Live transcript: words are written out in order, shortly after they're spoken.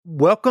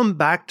Welcome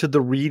back to the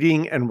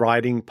Reading and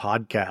Writing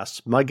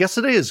Podcast. My guest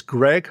today is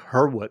Greg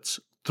Hurwitz,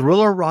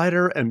 thriller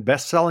writer and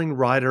best-selling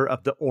writer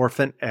of the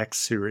Orphan X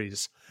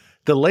series.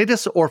 The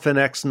latest Orphan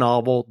X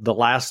novel, The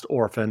Last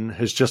Orphan,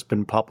 has just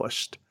been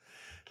published.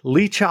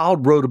 Lee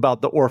Child wrote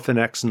about the Orphan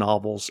X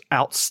novels,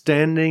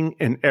 outstanding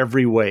in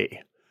every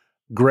way.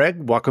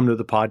 Greg, welcome to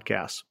the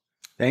podcast.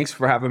 Thanks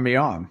for having me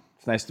on.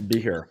 It's nice to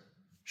be here.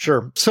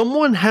 Sure.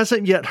 Someone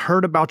hasn't yet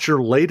heard about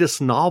your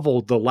latest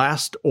novel, The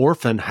Last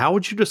Orphan. How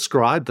would you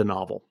describe the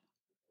novel?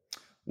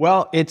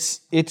 Well, it's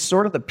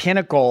sort of the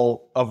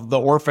pinnacle of the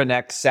Orphan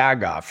X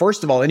saga.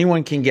 First of all,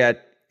 anyone can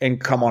get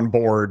and come on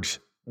board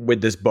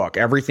with this book.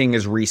 Everything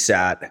is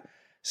reset.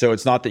 So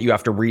it's not that you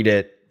have to read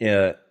it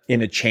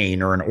in a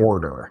chain or an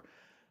order.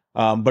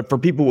 But for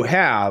people who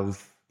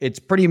have, it's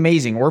pretty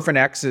amazing. Orphan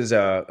X is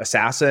an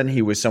assassin.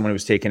 He was someone who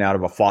was taken out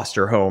of a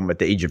foster home at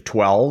the age of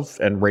 12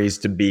 and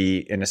raised to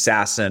be an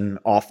assassin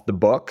off the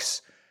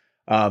books.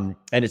 And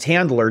his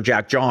handler,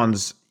 Jack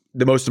Johns,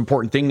 the most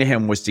important thing to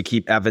him was to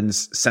keep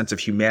Evan's sense of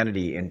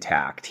humanity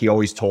intact. He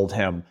always told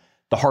him,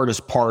 the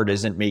hardest part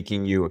isn't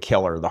making you a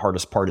killer. The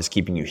hardest part is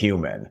keeping you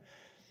human.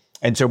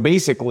 And so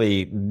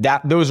basically,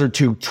 those are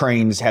two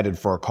trains headed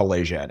for a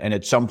collision. And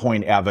at some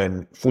point,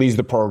 Evan flees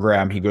the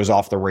program. He goes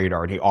off the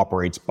radar and he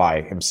operates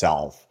by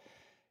himself.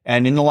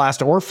 And in The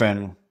Last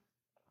Orphan,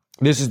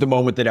 this is the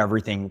moment that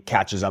everything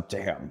catches up to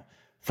him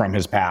from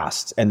his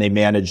past. And they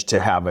manage to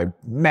have a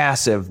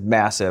massive,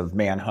 massive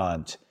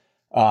manhunt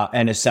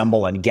and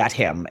assemble and get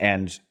him.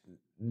 And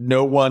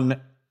no one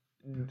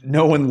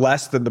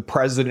less than the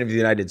President of the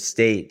United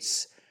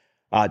States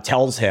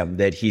tells him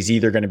that he's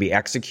either going to be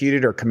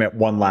executed or commit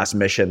one last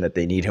mission that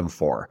they need him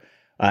for.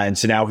 And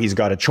so now he's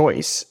got a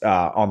choice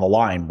on the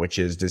line, which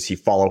is, does he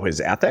follow his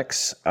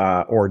ethics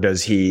or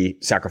does he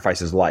sacrifice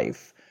his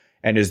life?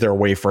 And is there a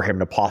way for him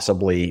to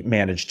possibly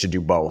manage to do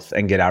both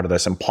and get out of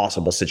this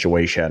impossible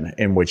situation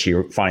in which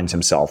he finds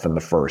himself in the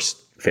first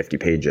 50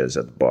 pages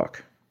of the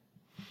book?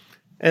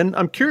 And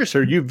I'm curious,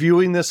 are you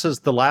viewing this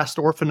as the Last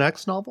Orphan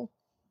X novel?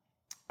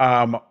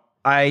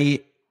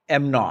 I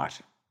am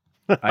not.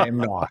 I am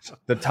not.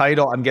 The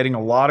title, I'm getting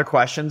a lot of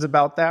questions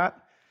about that.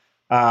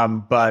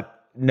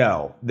 But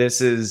no,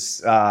 this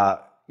is,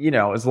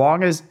 as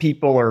long as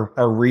people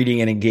are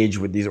reading and engaged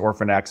with these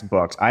Orphan X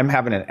books, I'm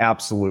having an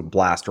absolute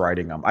blast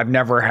writing them. I've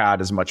never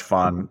had as much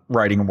fun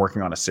writing and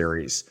working on a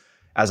series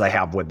as I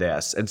have with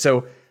this. And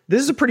so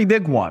this is a pretty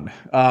big one.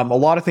 A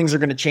lot of things are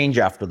going to change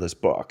after this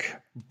book,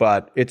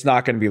 but it's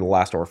not going to be the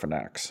last Orphan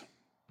X.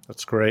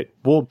 That's great.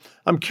 Well,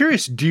 I'm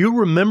curious, do you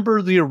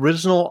remember the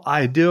original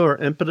idea or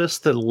impetus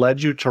that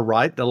led you to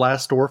write The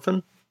Last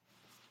Orphan?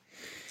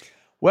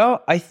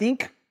 Well, I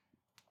think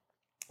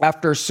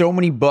after so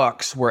many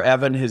books where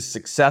Evan has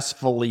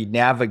successfully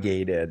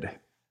navigated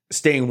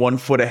staying 1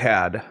 foot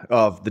ahead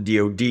of the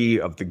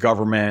DOD, of the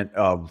government,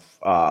 of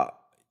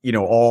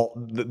all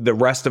the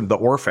rest of the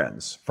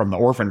orphans from the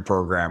orphan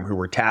program who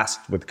were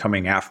tasked with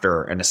coming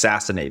after and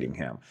assassinating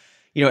him.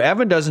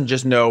 Evan doesn't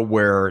just know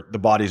where the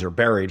bodies are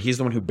buried. He's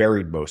the one who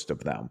buried most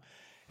of them.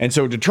 And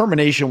so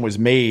determination was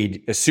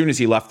made as soon as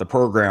he left the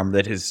program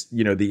that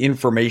the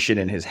information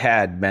in his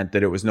head meant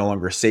that it was no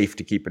longer safe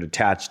to keep it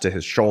attached to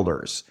his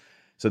shoulders.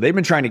 So they've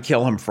been trying to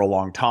kill him for a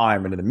long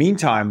time. And in the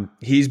meantime,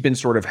 he's been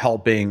sort of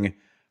helping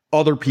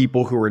other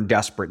people who are in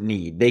desperate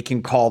need. They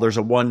can call, there's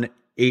a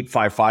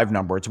 1-855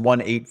 number. It's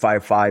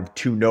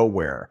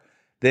 1-855-2-nowhere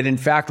that in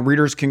fact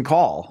readers can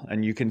call,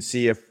 and you can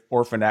see if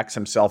Orphan X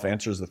himself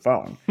answers the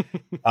phone.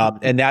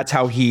 And that's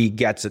how he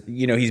gets it.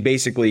 He's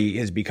basically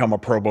has become a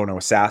pro bono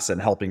assassin,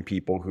 helping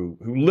people who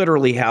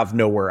literally have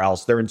nowhere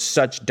else. They're in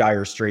such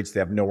dire straits, they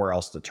have nowhere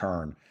else to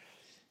turn.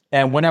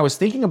 And when I was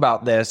thinking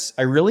about this,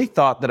 I really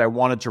thought that I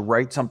wanted to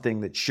write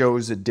something that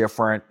shows a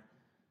different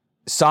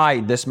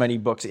side this many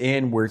books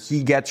in, where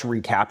he gets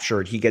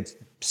recaptured, he gets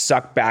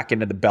sucked back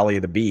into the belly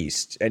of the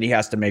beast, and he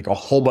has to make a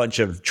whole bunch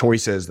of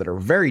choices that are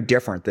very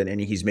different than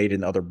any he's made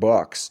in other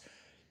books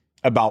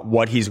about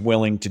what he's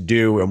willing to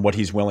do and what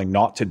he's willing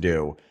not to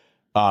do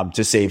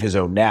to save his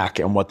own neck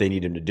and what they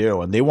need him to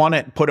do. And they want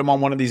to put him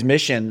on one of these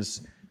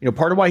missions.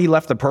 Part of why he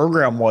left the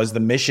program was the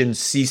mission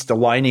ceased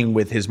aligning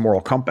with his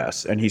moral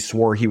compass, and he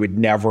swore he would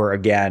never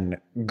again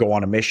go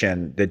on a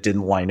mission that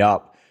didn't line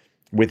up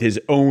with his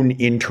own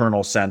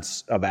internal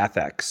sense of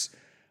ethics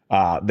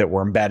that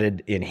were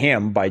embedded in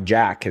him by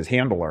Jack, his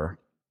handler.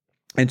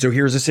 And so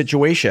here's a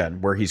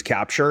situation where he's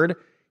captured.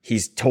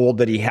 He's told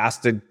that he has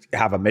to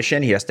have a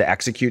mission. He has to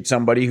execute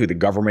somebody who the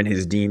government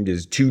has deemed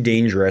is too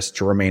dangerous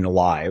to remain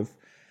alive.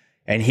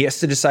 And he has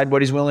to decide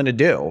what he's willing to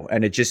do.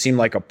 And it just seemed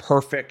like a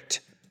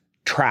perfect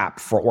trap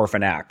for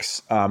Orphan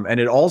X. And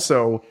it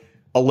also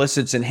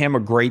elicits in him a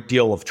great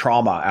deal of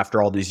trauma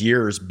after all these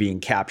years being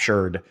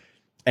captured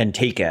and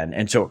taken.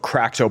 And so it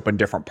cracks open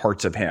different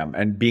parts of him,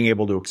 and being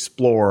able to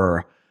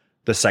explore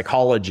the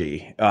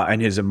psychology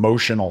and his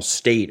emotional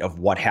state of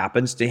what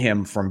happens to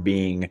him from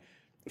being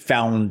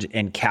found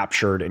and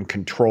captured and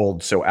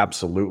controlled so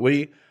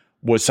absolutely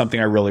was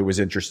something I really was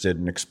interested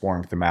in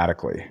exploring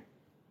thematically.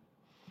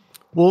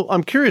 Well,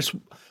 I'm curious,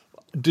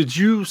 Did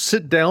you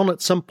sit down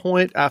at some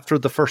point after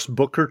the first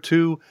book or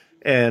two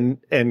and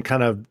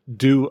kind of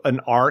do an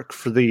arc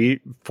for the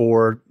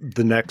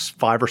next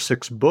 5 or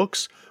 6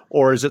 books,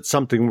 or is it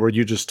something where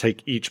you just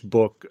take each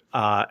book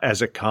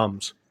as it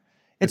comes?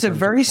 It's a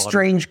very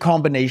strange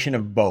combination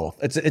of both.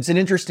 It's an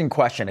interesting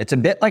question. It's a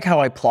bit like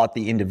how I plot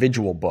the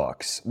individual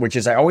books, which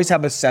is I always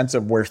have a sense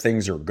of where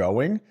things are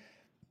going.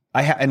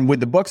 And with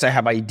the books, I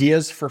have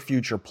ideas for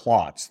future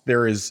plots.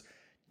 There is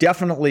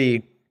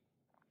definitely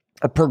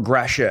a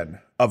progression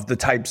of the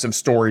types of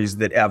stories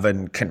that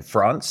Evan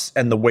confronts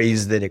and the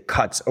ways that it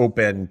cuts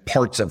open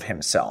parts of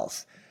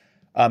himself.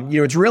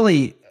 It's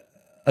really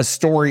a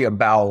story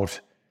about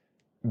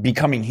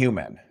becoming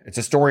human. It's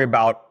a story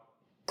about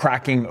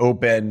cracking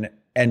open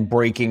and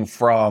breaking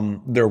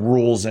from the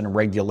rules and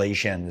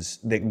regulations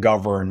that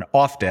govern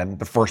often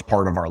the first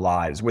part of our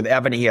lives. With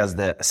Evan, he has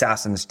the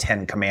Assassin's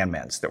 10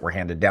 Commandments that were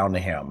handed down to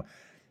him,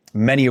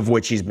 many of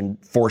which he's been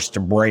forced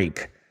to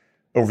break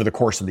over the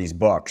course of these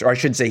books. Or I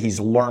should say he's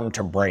learned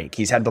to break.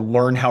 He's had to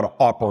learn how to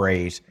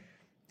operate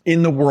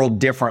in the world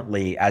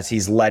differently as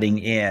he's letting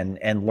in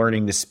and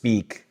learning to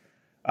speak.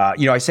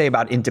 I say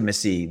about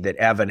intimacy that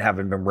Evan,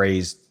 having been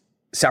raised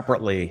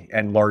separately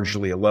and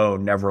largely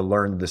alone, never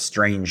learned the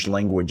strange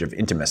language of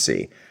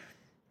intimacy.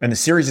 And the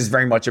series is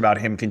very much about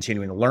him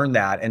continuing to learn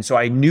that. And so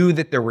I knew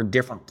that there were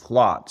different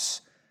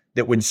plots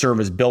that would serve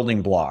as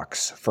building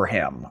blocks for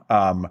him,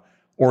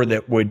 or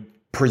that would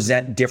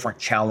present different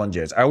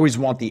challenges. I always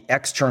want the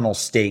external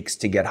stakes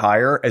to get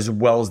higher as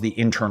well as the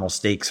internal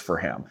stakes for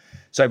him.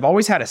 So I've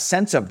always had a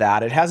sense of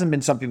that. It hasn't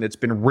been something that's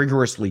been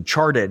rigorously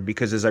charted,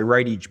 because as I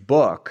write each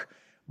book,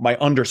 my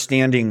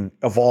understanding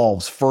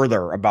evolves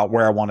further about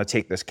where I want to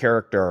take this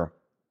character,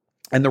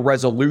 and the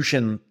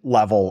resolution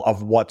level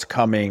of what's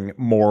coming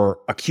more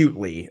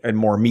acutely and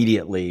more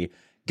immediately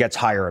gets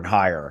higher and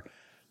higher.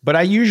 But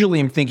I usually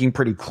am thinking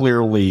pretty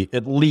clearly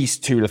at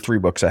least 2 to 3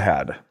 books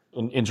ahead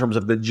in terms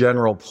of the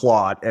general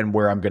plot and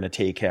where I'm going to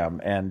take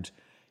him. And,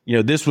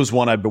 this was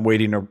one I've been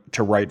waiting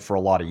to write for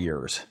a lot of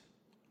years.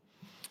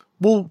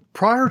 Well,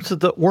 prior to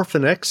the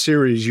Orphan X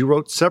series, you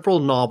wrote several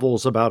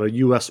novels about a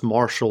U.S.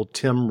 Marshal,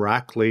 Tim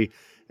Rackley,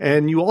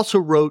 and you also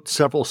wrote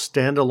several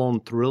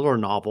standalone thriller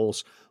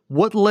novels.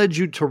 What led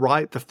you to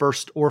write the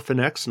first Orphan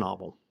X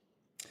novel?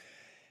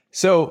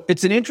 So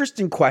it's an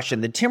interesting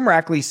question. The Tim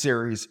Rackley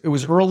series, it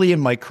was early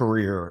in my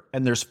career,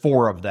 and there's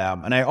 4 of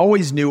them. And I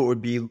always knew it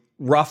would be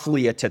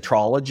roughly a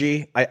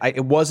tetralogy.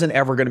 It wasn't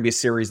ever going to be a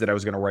series that I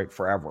was going to write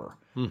forever.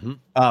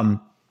 Mm-hmm.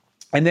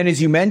 And then,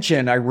 as you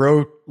mentioned, I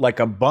wrote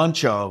like a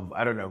bunch of,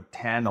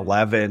 10,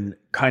 11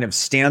 kind of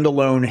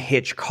standalone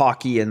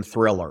Hitchcockian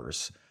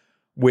thrillers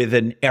with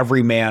an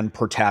everyman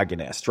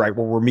protagonist, right?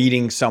 Where we're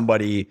meeting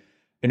somebody,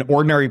 an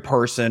ordinary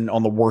person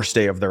on the worst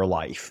day of their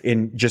life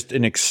in just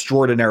an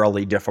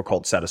extraordinarily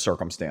difficult set of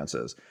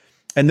circumstances.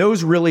 And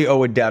those really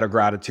owe a debt of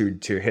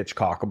gratitude to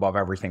Hitchcock above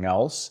everything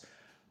else.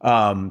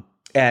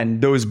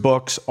 And those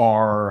books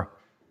are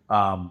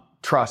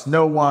Trust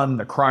No One,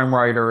 The Crime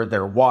Writer,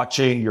 They're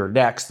Watching, You're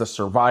Next, The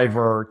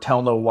Survivor,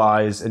 Tell No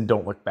Lies, and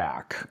Don't Look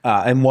Back.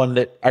 And one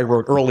that I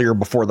wrote earlier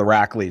before the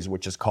Rackleys,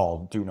 which is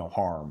called Do No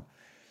Harm.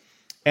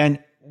 And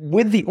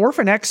with the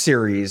Orphan X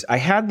series, I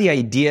had the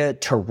idea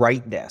to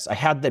write this. I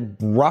had the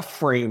rough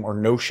frame or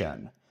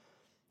notion,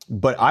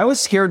 but I was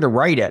scared to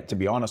write it, to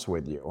be honest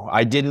with you.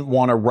 I didn't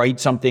want to write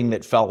something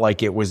that felt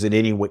like it was in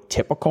any way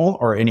typical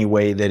or any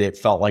way that it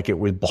felt like it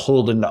was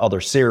beholden to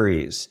other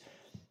series.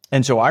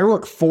 And so I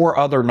wrote 4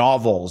 other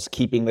novels,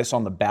 keeping this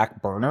on the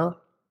back burner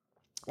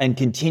and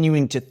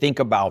continuing to think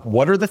about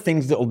what are the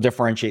things that will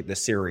differentiate the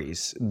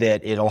series,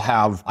 that it'll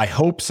have, I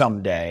hope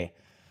someday,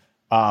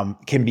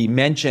 can be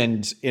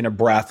mentioned in a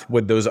breath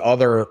with those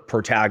other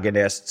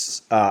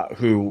protagonists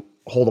who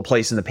hold a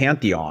place in the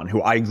pantheon,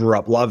 who I grew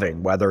up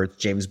loving, whether it's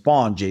James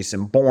Bond,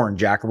 Jason Bourne,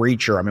 Jack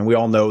Reacher. I mean, we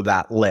all know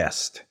that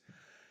list.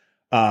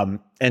 And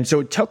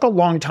so it took a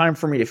long time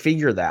for me to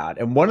figure that.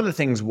 And one of the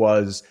things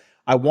was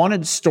I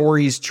wanted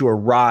stories to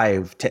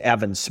arrive to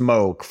Evan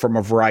Smoke from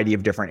a variety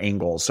of different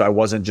angles. So I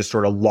wasn't just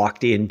sort of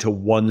locked into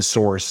one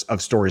source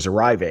of stories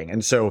arriving.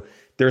 And so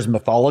there's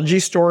mythology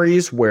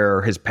stories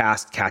where his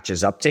past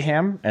catches up to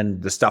him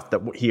and the stuff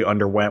that he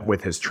underwent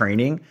with his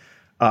training.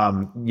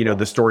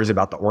 The stories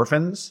about the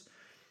orphans.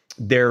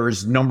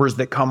 There's numbers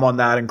that come on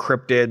that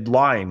encrypted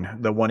line,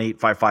 the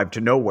 1855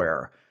 to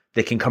nowhere,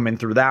 that can come in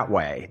through that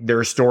way. There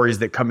are stories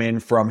that come in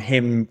from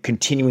him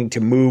continuing to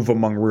move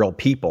among real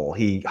people.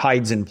 He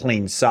hides in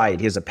plain sight.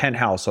 He has a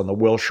penthouse on the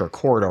Wilshire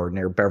corridor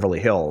near Beverly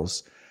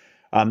Hills.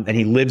 And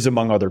he lives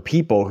among other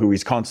people who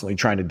he's constantly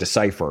trying to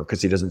decipher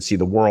because he doesn't see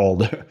the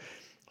world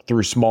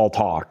through small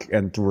talk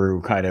and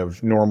through kind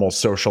of normal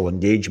social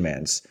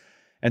engagements.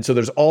 And so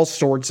there's all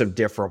sorts of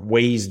different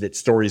ways that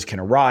stories can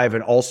arrive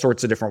and all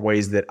sorts of different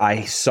ways that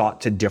I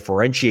sought to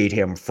differentiate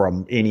him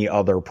from any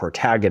other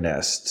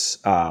protagonists.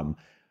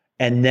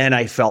 And then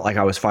I felt like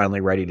I was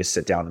finally ready to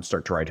sit down and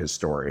start to write his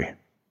story.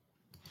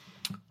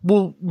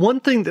 Well,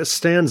 one thing that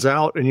stands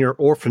out in your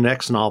Orphan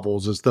X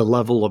novels is the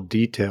level of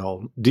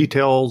detail.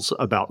 Details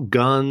about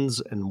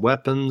guns and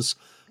weapons,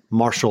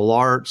 martial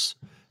arts,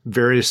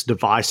 various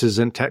devices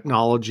and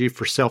technology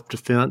for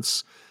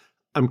self-defense.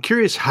 I'm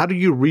curious, how do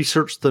you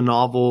research the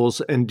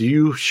novels, and do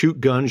you shoot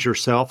guns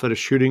yourself at a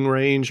shooting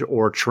range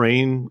or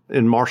train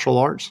in martial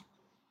arts?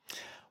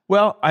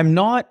 Well, I'm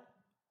not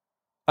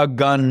a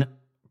gun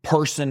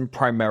person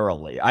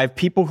primarily. I have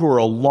people who are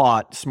a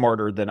lot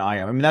smarter than I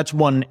am. I mean, that's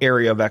one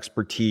area of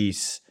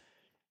expertise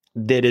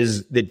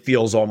that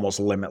feels almost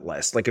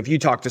limitless. Like if you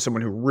talk to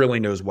someone who really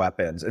knows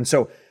weapons. And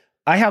so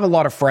I have a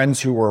lot of friends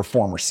who were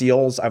former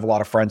SEALs. I have a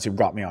lot of friends who've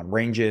got me on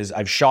ranges.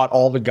 I've shot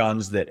all the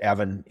guns that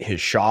Evan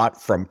has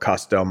shot, from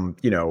custom,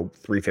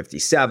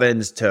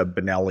 357s to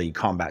Benelli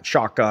combat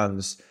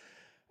shotguns.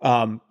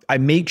 I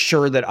make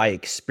sure that I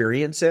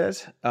experience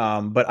it.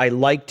 But I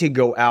like to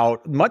go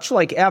out, much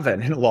like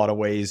Evan in a lot of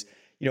ways.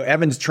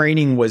 Evan's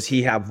training was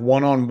he have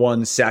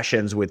one-on-one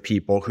sessions with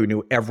people who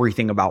knew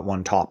everything about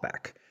one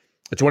topic.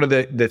 It's one of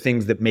the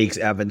things that makes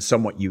Evan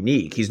somewhat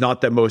unique. He's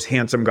not the most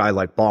handsome guy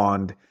like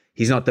Bond.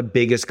 He's not the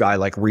biggest guy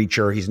like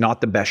Reacher. He's not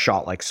the best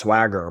shot like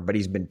Swagger, but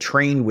he's been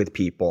trained with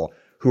people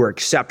who are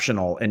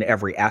exceptional in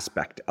every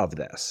aspect of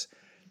this.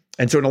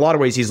 And so in a lot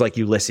of ways, he's like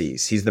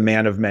Ulysses. He's the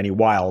man of many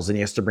wiles, and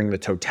he has to bring the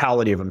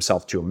totality of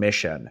himself to a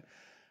mission.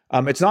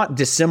 It's not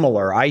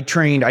dissimilar. I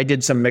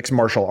did some mixed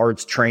martial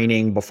arts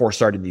training before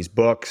starting these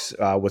books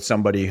with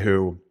somebody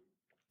who,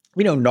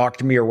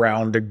 knocked me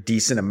around a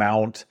decent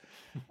amount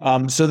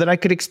so that I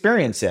could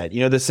experience it.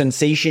 The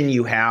sensation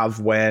you have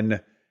when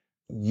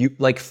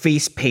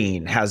face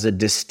pain has a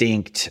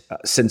distinct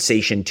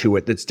sensation to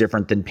it that's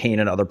different than pain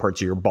in other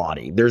parts of your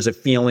body. There's a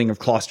feeling of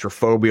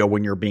claustrophobia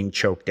when you're being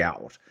choked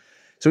out.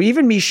 So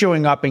even me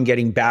showing up and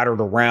getting battered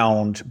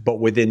around, but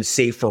within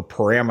safer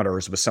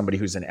parameters with somebody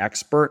who's an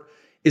expert,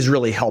 is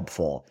really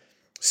helpful.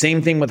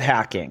 Same thing with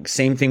hacking,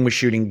 same thing with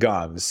shooting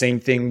guns,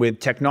 same thing with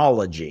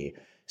technology,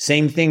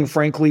 same thing,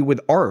 frankly, with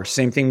art,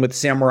 same thing with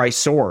samurai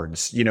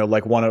swords,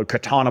 like a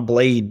katana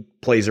blade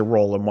plays a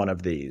role in one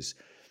of these.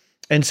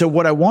 And so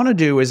what I want to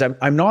do is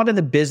I'm not in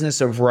the business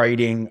of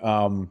writing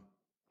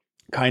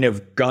kind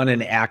of gun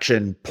and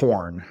action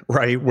porn,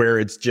 right? Where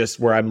it's just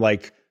where I'm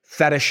like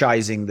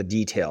fetishizing the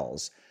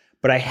details,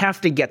 but I have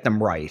to get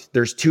them right.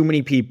 There's too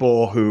many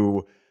people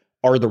who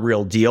are the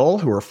real deal,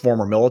 who are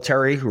former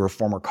military, who are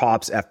former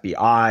cops,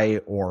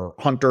 FBI, or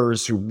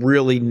hunters who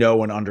really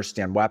know and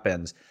understand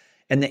weapons.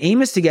 And the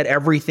aim is to get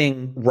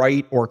everything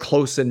right or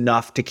close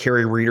enough to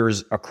carry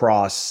readers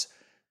across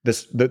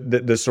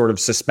the sort of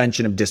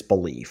suspension of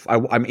disbelief.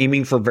 I'm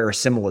aiming for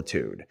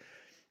verisimilitude.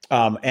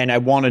 And I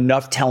want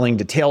enough telling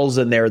details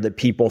in there that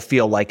people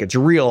feel like it's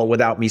real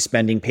without me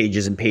spending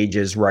pages and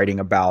pages writing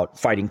about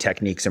fighting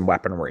techniques and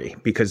weaponry,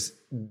 because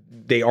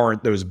they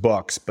aren't those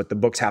books, but the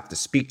books have to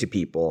speak to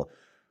people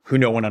who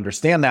know and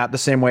understand that, the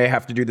same way I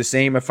have to do the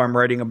same if I'm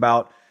writing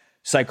about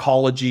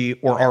psychology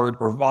or art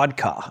or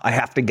vodka. I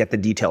have to get the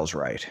details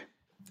right.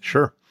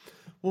 Sure.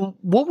 Well,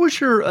 what was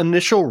your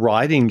initial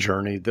writing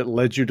journey that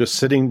led you to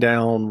sitting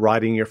down,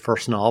 writing your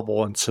first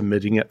novel, and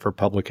submitting it for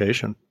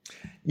publication?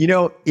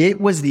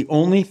 It was the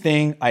only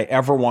thing I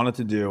ever wanted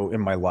to do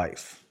in my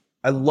life.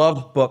 I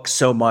loved books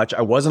so much.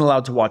 I wasn't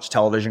allowed to watch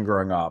television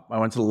growing up. I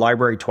went to the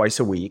library twice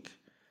a week.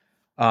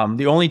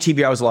 The only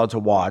TV I was allowed to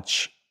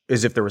watch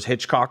is if there was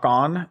Hitchcock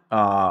on,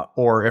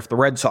 or if the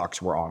Red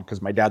Sox were on,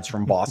 because my dad's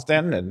from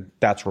Boston and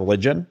that's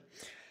religion.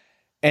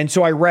 And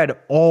so I read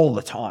all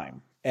the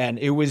time. And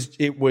it was,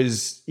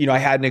 I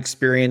had an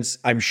experience,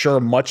 I'm sure,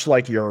 much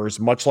like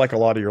yours, much like a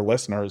lot of your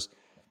listeners,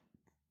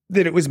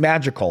 that it was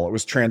magical. It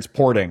was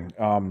transporting.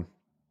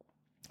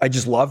 I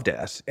just loved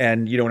it.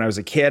 And, when I was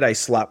a kid, I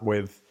slept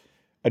with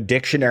a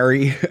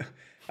dictionary.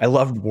 I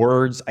loved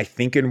words. I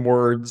think in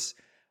words.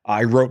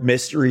 I wrote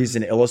mysteries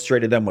and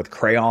illustrated them with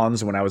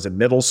crayons when I was in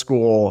middle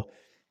school.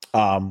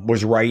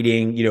 Was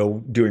writing,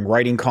 doing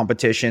writing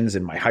competitions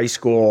in my high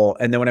school.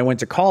 And then when I went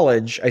to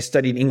college, I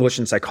studied English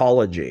and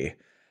psychology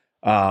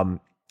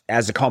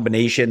as a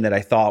combination that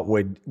I thought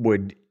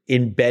would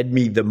embed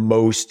me the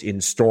most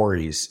in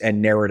stories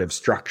and narrative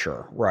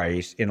structure,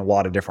 right, in a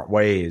lot of different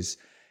ways.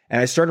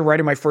 And I started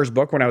writing my first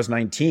book when I was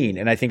 19.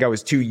 And I think I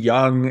was too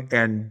young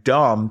and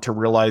dumb to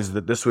realize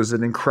that this was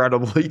an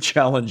incredibly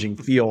challenging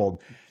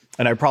field.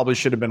 And I probably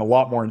should have been a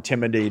lot more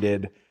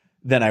intimidated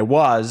than I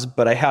was,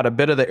 but I had a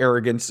bit of the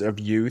arrogance of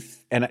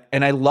youth, and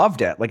I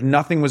loved it. Like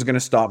nothing was going to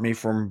stop me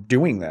from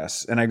doing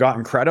this. And I got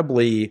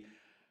incredibly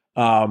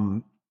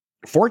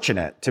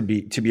fortunate, to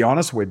be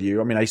honest with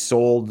you. I mean,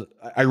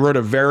 I wrote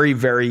a very,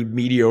 very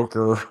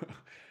mediocre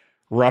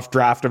rough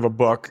draft of a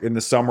book in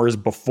the summers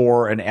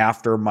before and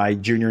after my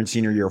junior and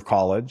senior year of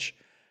college.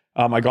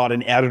 I got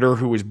an editor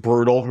who was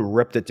brutal, who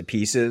ripped it to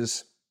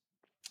pieces.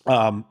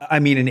 An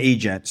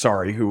agent,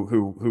 sorry,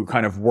 who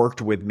kind of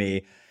worked with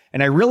me.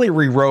 And I really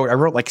I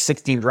wrote like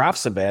 16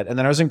 drafts of it. And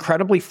then I was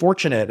incredibly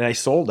fortunate and I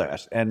sold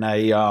it. And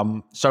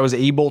so I was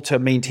able to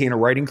maintain a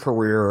writing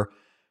career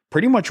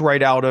pretty much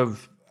right out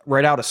of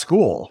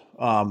school,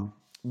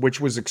 which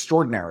was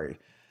extraordinary.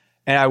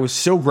 And I was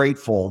so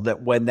grateful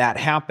that when that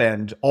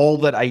happened, all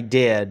that I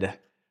did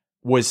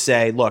was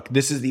say, look,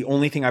 this is the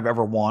only thing I've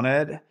ever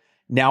wanted.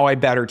 now I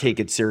better take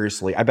it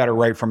seriously. I better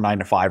write from 9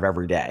 to 5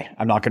 every day.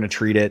 I'm not going to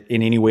treat it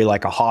in any way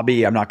like a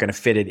hobby. I'm not going to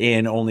fit it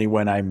in only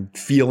when I'm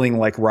feeling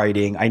like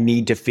writing. I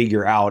need to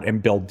figure out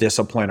and build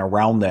discipline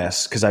around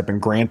this because I've been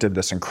granted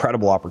this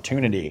incredible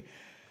opportunity.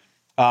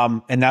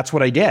 And that's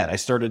what I did. I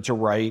started to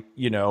write,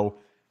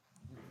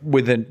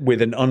 with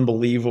an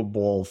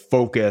unbelievable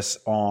focus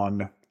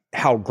on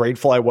how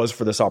grateful I was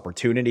for this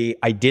opportunity.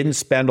 I didn't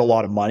spend a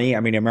lot of money. I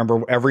mean, I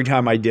remember every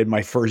time I did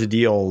my first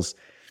deals,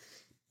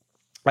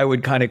 I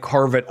would kind of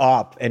carve it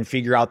up and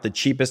figure out the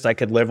cheapest I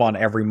could live on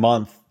every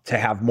month to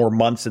have more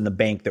months in the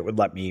bank that would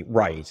let me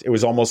write. It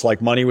was almost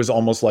like money was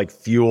almost like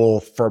fuel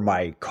for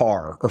my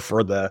car or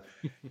for the,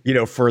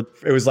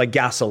 it was like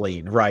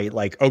gasoline, right?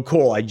 Like, oh,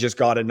 cool. I just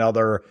got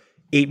another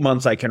 8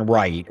 months I can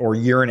write, or a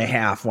year and a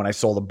half when I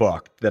sold a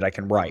book that I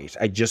can write.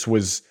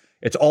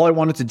 It's all I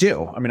wanted to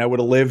do. I mean, I would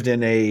have lived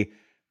in a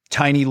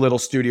tiny little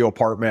studio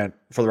apartment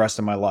for the rest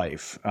of my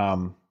life.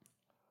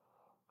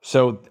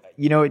 So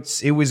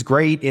it was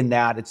great in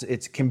that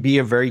it can be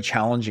a very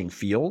challenging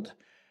field,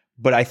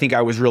 but I think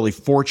I was really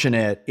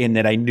fortunate in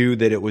that I knew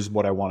that it was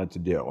what I wanted to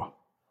do.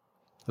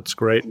 That's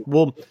great.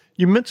 Well,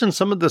 you mentioned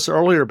some of this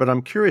earlier, but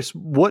I'm curious,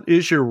 what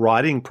is your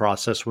writing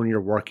process when you're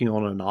working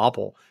on a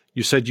novel?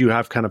 You said you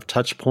have kind of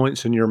touch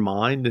points in your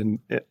mind and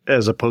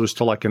as opposed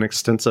to like an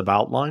extensive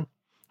outline.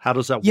 How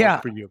does that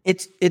work for you?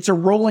 It's a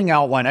rolling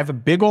outline. I have a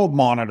big old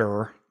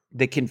monitor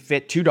that can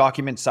fit 2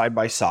 documents side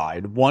by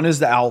side. One is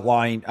the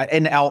outline,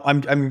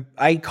 and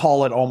I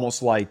call it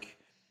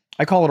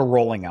a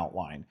rolling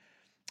outline,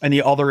 and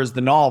the other is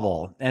the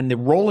novel. And the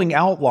rolling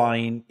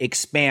outline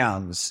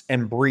expands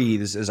and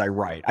breathes as I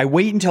write. I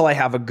wait until I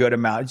have a good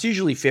amount. It's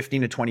usually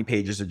 15 to 20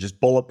 pages of just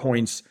bullet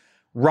points,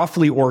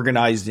 roughly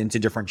organized into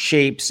different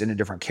shapes, into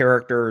different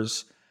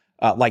characters,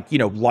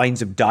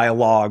 lines of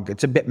dialogue.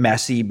 It's a bit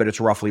messy, but it's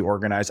roughly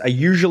organized. I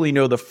usually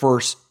know the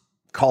first,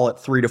 call it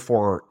 3 to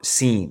 4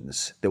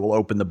 scenes that will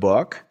open the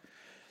book.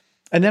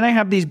 And then I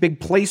have these big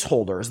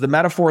placeholders. The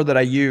metaphor that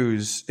I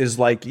use is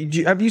like,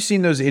 have you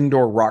seen those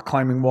indoor rock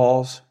climbing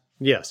walls?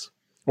 Yes.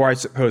 Or I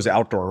suppose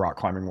outdoor rock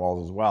climbing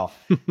walls as well.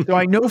 So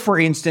I know, for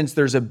instance,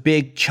 there's a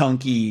big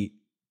chunky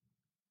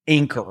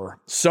anchor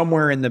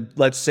somewhere in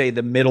let's say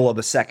the middle of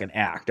the second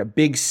act, a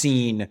big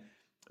scene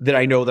that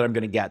I know that I'm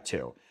going to get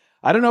to.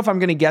 I don't know if I'm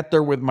going to get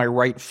there with my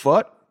right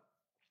foot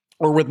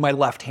or with my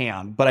left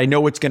hand, but I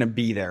know it's going to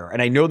be there.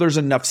 And I know there's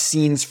enough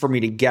scenes for me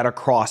to get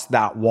across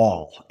that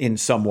wall in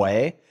some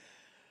way,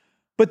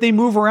 but they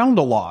move around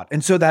a lot.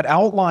 And so that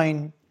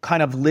outline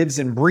kind of lives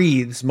and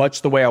breathes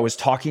much the way I was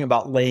talking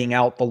about laying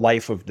out the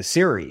life of the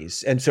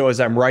series. And so as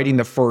I'm writing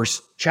the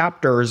first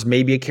chapters,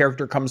 maybe a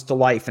character comes to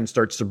life and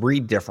starts to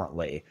breathe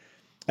differently.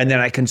 And then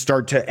I can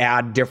start to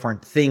add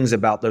different things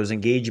about those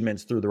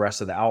engagements through the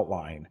rest of the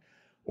outline.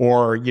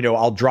 Or,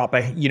 I'll drop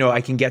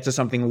I can get to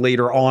something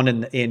later on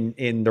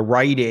in the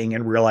writing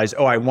and realize,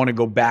 I want to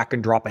go back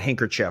and drop a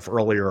handkerchief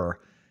earlier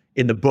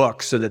in the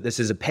book so that this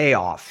is a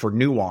payoff for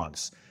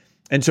nuance.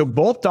 And so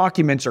both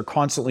documents are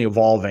constantly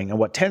evolving. And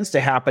what tends to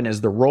happen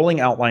is the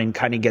rolling outline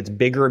kind of gets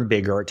bigger and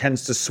bigger. It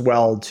tends to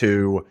swell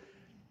to,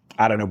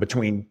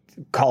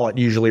 call it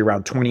usually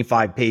around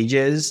 25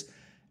 pages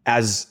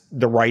as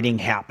the writing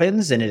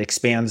happens, and it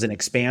expands and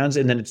expands,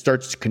 and then it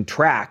starts to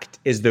contract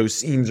as those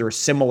scenes are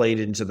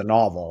assimilated into the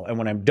novel. And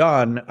when I'm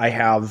done, I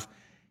have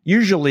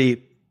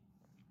usually,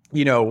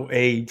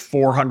 a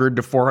 400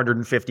 to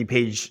 450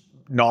 page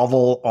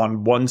novel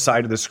on one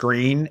side of the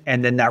screen,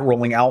 and then that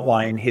rolling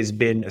outline has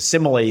been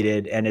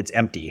assimilated and it's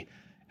empty,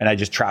 and I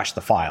just trash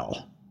the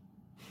file.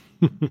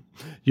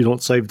 You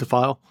don't save the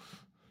file?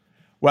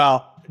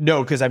 Well,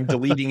 no, because I'm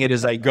deleting it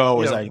as I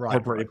go, as I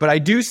incorporate it. But I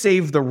do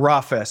save the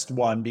roughest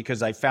one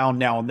because I found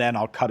now and then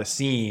I'll cut a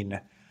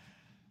scene,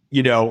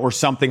 or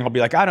something. I'll be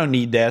like, I don't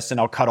need this, and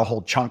I'll cut a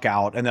whole chunk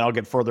out, and then I'll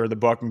get further in the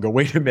book and go,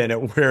 wait a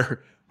minute,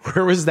 where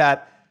was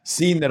that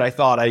scene that I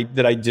thought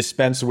that I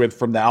dispensed with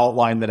from the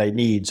outline that I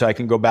need, so I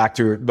can go back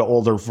to the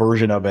older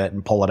version of it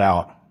and pull it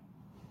out.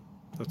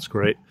 That's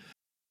great.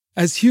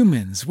 As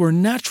humans, we're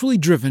naturally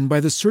driven by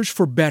the search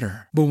for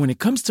better. But when it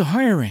comes to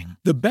hiring,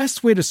 the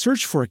best way to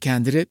search for a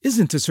candidate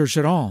isn't to search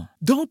at all.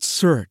 Don't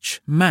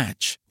search,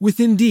 match with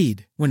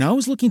Indeed. When I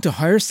was looking to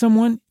hire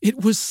someone,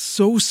 it was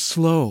so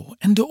slow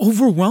and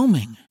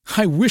overwhelming.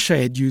 I wish I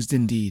had used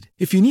Indeed.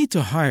 If you need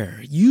to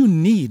hire, you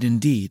need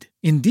Indeed.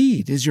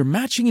 Indeed is your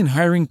matching and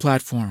hiring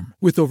platform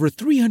with over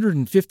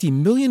 350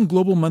 million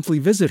global monthly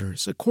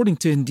visitors, according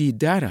to Indeed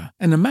data,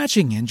 and a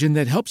matching engine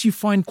that helps you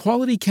find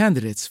quality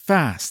candidates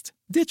fast.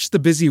 Ditch the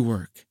busy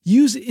work.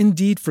 Use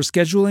Indeed for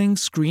scheduling,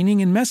 screening,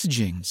 and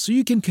messaging so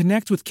you can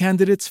connect with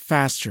candidates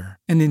faster.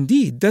 And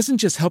Indeed doesn't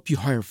just help you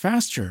hire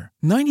faster.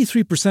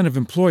 93% of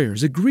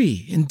employers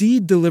agree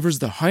Indeed delivers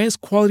the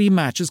highest quality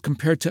matches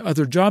compared to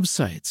other job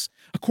sites,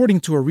 according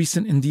to a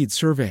recent Indeed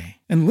survey.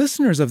 And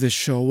listeners of this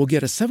show will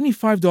get a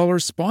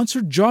 $75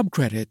 sponsored job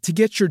credit to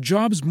get your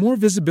jobs more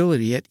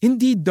visibility at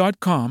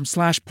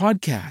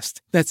Indeed.com/podcast.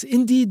 That's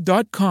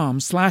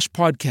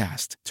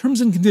Indeed.com/podcast.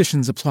 Terms and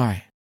conditions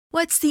apply.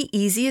 What's the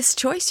easiest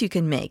choice you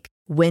can make?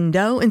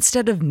 Window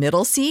instead of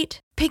middle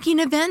seat? Picking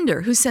a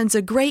vendor who sends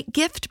a great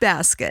gift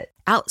basket?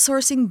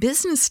 Outsourcing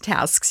business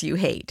tasks you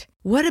hate?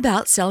 What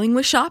about selling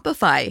with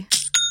Shopify?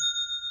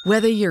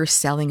 Whether you're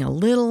selling a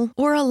little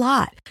or a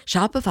lot,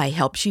 Shopify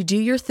helps you do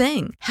your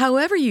thing,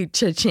 however you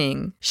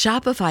cha-ching.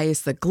 Shopify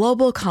is the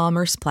global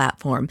commerce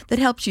platform that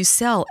helps you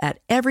sell at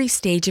every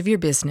stage of your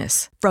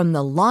business. From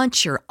the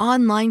launch your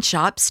online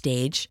shop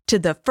stage to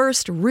the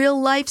first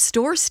real-life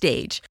store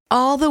stage,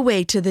 all the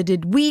way to the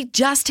did we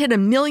just hit a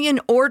million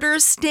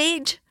orders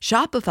stage.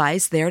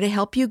 Shopify's there to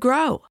help you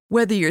grow.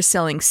 Whether you're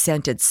selling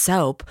scented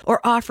soap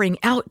or offering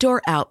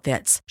outdoor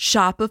outfits,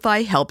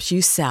 Shopify helps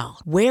you sell.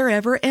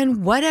 Wherever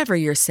and whatever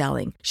you're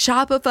selling,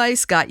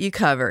 Shopify's got you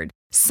covered.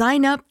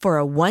 Sign up for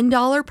a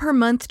 $1 per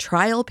month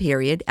trial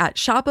period at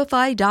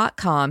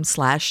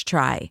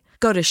shopify.com/try.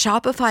 Go to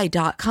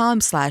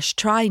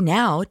shopify.com/try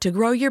now to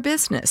grow your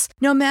business,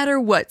 no matter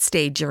what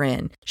stage you're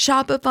in.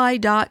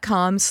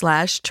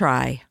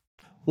 Shopify.com/try.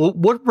 Well,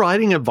 what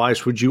writing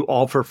advice would you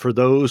offer for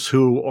those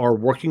who are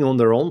working on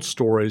their own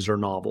stories or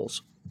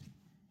novels?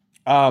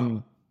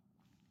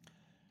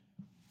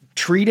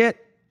 Treat it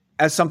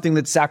as something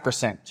that's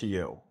sacrosanct to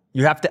you.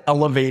 You have to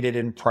elevate it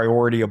in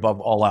priority above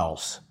all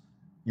else.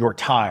 Your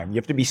time. You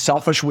have to be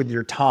selfish with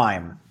your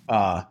time.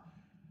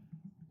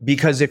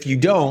 Because if you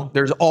don't,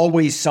 there's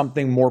always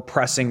something more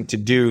pressing to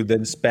do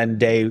than spend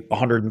day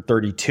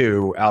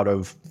 132 out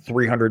of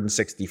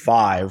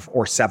 365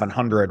 or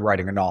 700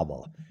 writing a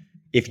novel.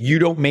 If you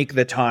don't make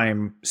the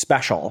time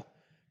special,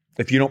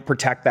 if you don't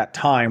protect that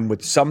time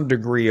with some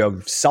degree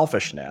of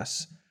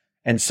selfishness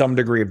and some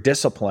degree of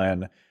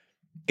discipline,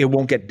 it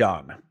won't get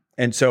done.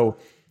 And so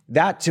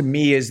that to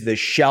me is the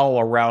shell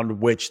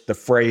around which the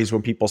phrase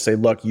when people say,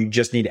 look, you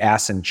just need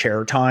ass and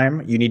chair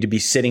time. You need to be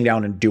sitting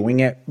down and doing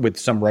it with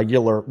some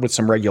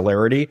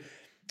regularity.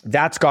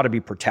 That's got to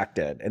be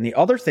protected. And the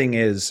other thing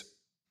is,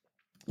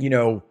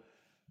 the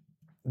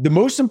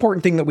most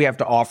important thing that we have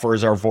to offer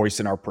is our voice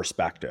and our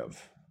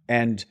perspective.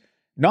 And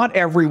not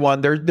everyone,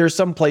 there's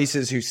some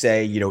places who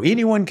say,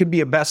 anyone can be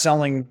a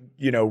best-selling,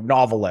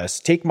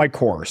 novelist. Take my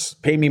course,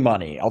 pay me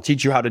money. I'll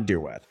teach you how to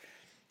do it.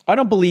 I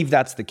don't believe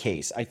that's the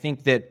case. I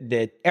think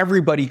that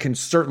everybody can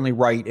certainly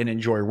write and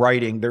enjoy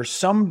writing. There's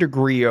some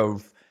degree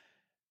of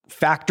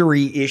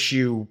factory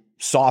issue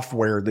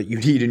software that you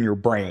need in your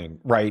brain,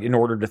 right? In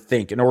order to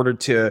think, in order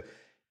to,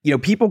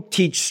 people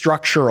teach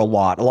structure a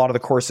lot. A lot of the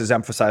courses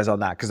emphasize on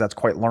that because that's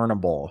quite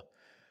learnable.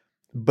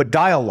 But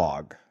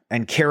dialogue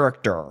and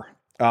character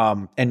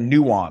and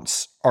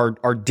nuance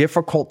are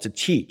difficult to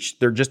teach.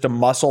 They're just a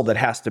muscle that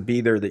has to be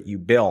there that you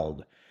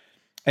build.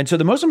 And so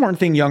the most important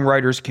thing young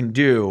writers can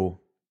do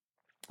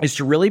is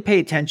to really pay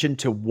attention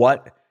to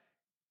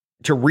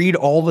read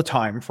all the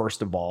time,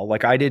 first of all.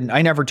 Like I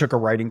never took a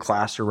writing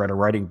class or read a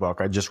writing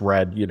book. I just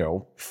read,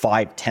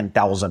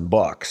 10,000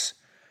 books.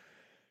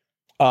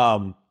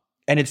 And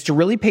it's to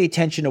really pay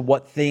attention to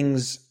what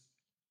things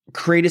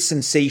create a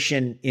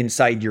sensation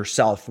inside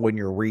yourself when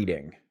you're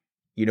reading.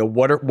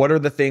 What are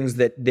the things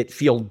that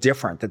feel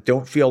different, that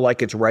don't feel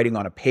like it's writing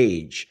on a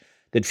page,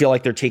 that feel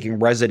like they're taking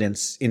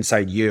residence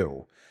inside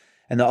you.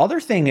 And the other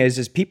thing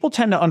is people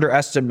tend to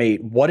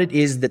underestimate what it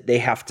is that they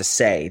have to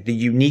say, the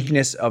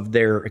uniqueness of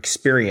their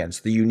experience,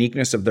 the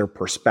uniqueness of their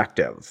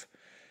perspective.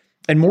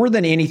 And more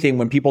than anything,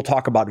 when people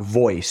talk about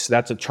voice,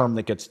 that's a term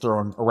that gets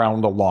thrown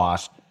around a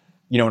lot,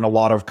 in a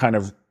lot of kind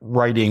of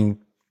writing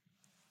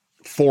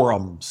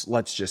forums,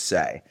 let's just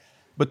say.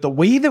 But the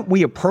way that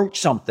we approach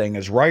something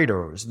as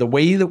writers, the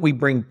way that we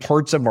bring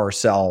parts of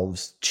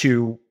ourselves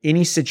to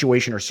any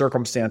situation or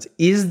circumstance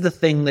is the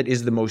thing that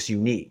is the most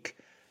unique.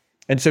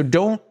 And so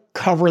don't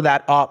cover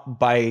that up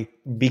by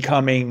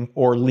becoming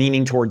or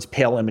leaning towards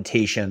pale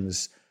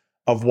imitations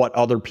of what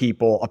other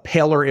people, a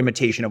paler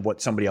imitation of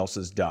what somebody else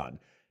has done.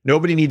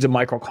 Nobody needs a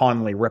Michael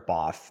Connelly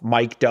ripoff.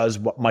 Mike does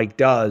what Mike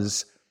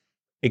does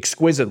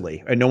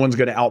exquisitely, and no one's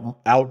going to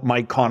out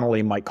Mike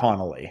Connelly,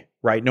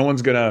 right? No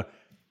one's going to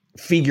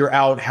figure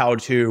out how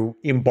to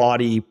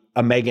embody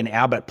a Megan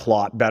Abbott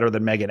plot better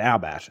than Megan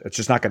Abbott. It's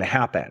just not going to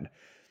happen.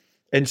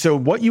 And so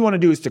what you want to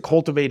do is to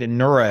cultivate and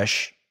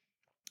nourish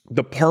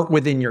the part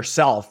within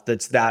yourself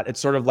it's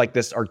sort of like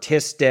this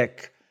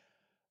artistic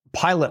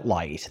pilot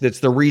light. That's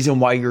the reason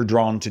why you're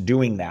drawn to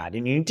doing that.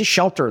 And you need to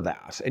shelter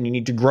that and you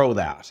need to grow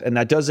that. And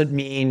that doesn't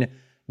mean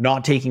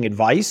not taking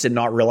advice and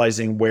not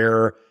realizing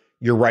where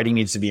your writing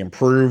needs to be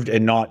improved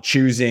and not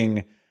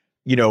choosing,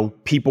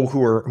 people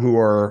who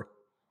are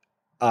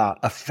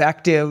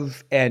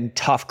effective and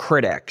tough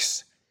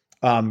critics.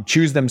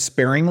 Choose them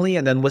sparingly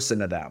and then listen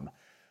to them.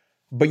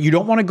 But you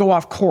don't want to go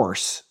off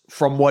course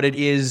from what it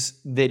is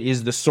that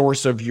is the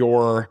source of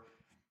your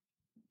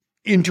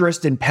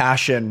interest and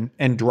passion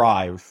and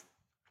drive.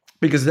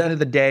 Because at the end of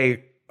the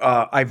day,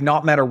 I've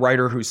not met a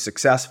writer who's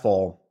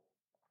successful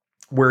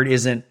where it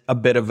isn't a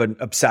bit of an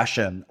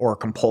obsession or a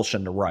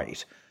compulsion to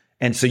write.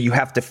 And so you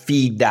have to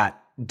feed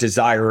that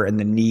desire and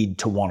the need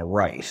to want to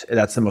write.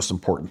 That's the most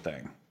important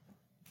thing.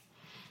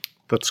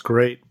 That's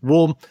great.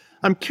 Well,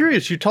 I'm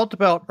curious, you talked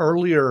about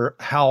earlier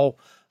how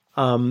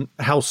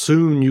how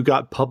soon you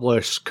got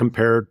published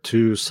compared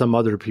to some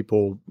other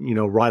people,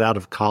 right out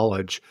of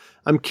college.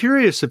 I'm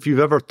curious if you've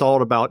ever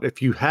thought about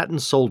if you hadn't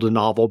sold a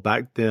novel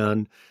back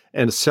then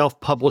and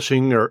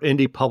self-publishing or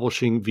indie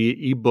publishing via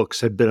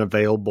ebooks had been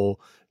available,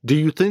 do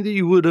you think that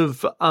you would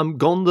have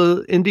gone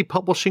the indie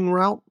publishing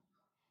route?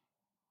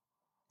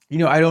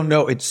 I don't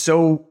know. It's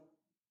so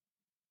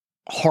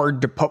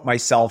hard to put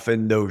myself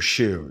in those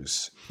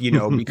shoes,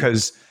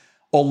 because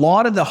a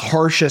lot of the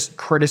harshest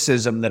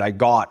criticism that I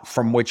got,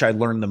 from which I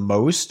learned the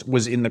most,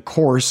 was in the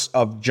course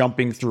of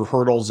jumping through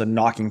hurdles and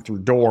knocking through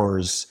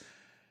doors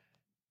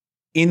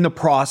in the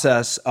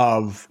process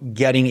of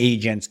getting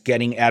agents,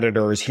 getting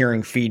editors,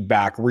 hearing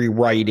feedback,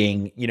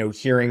 rewriting,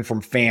 hearing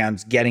from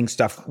fans, getting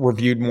stuff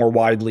reviewed more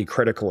widely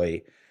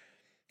critically.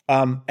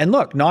 And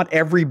look, not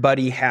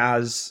everybody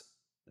has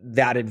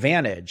that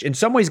advantage. In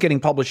some ways, getting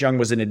published young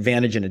was an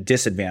advantage and a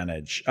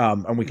disadvantage.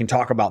 And we can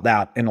talk about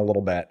that in a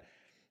little bit.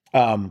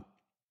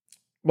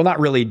 Well, not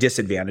really a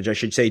disadvantage, I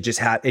should say.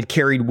 It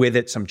carried with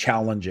it some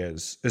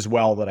challenges as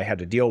well that I had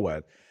to deal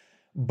with.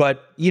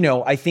 But,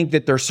 I think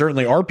that there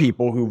certainly are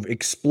people who've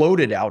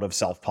exploded out of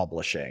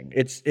self-publishing.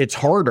 It's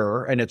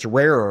harder and it's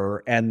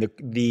rarer, and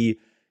the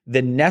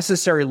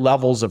necessary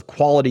levels of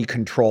quality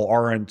control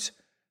aren't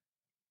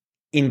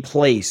in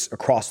place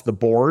across the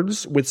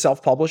boards with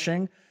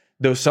self-publishing,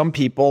 though some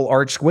people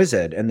are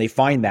exquisite and they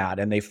find that,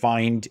 and they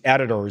find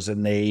editors,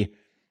 and they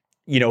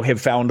have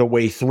found a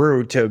way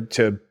through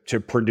to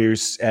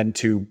produce and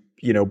to,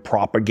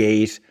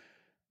 propagate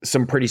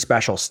some pretty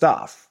special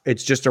stuff.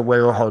 It's just a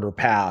rarer, harder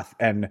path.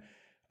 And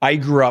I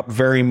grew up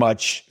very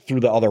much through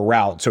the other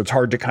route. So it's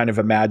hard to kind of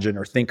imagine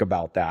or think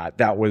about that.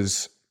 That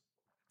was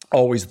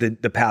always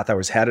the path I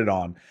was headed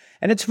on.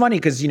 And it's funny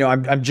because,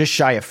 I'm just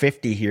shy of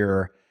 50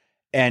 here,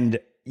 and,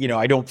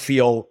 I don't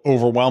feel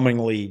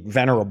overwhelmingly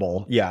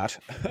venerable yet,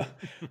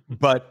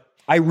 but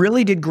I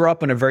really did grow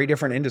up in a very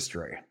different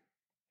industry.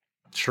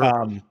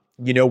 Sure.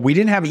 We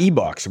didn't have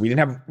ebooks.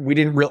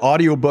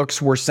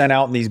 Audiobooks were sent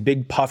out in these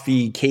big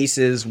puffy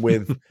cases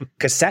with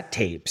cassette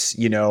tapes.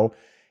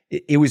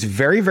 It was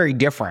very, very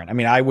different. I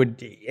mean,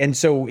 and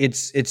so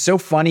it's so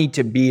funny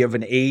to be of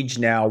an age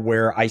now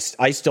where I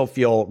still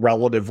feel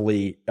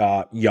relatively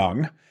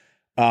young.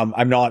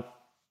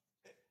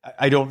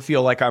 I don't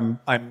feel like I'm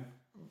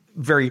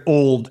very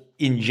old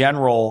in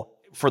general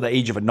for the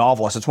age of a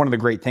novelist. It's one of the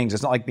great things.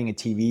 It's not like being a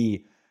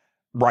TV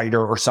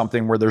writer or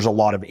something where there's a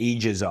lot of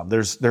ageism.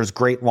 There's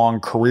great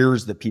long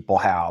careers that people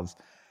have,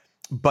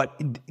 but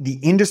the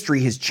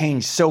industry has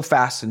changed so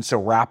fast and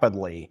so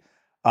rapidly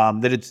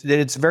that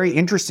it's very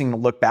interesting to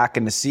look back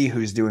and to see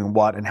who's doing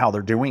what and how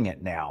they're doing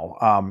it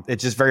now.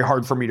 It's just very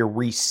hard for me to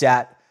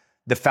reset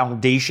the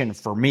foundation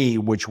for me,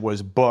 which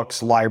was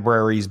books,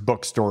 libraries,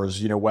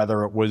 bookstores,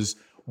 whether it was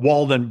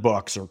Walden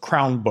Books or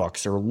Crown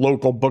Books or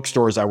local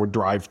bookstores I would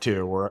drive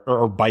to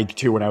or bike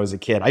to when I was a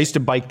kid. I used to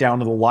bike down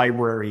to the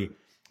library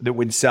that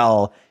would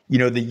sell,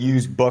 the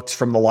used books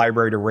from the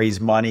library to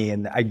raise money.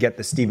 And I'd get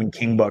the Stephen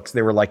King books.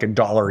 They were like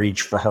 $1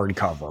 each for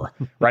hardcover,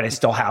 right? I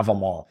still have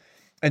them all.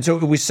 And so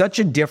it was such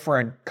a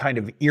different kind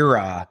of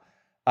era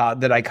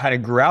that I kind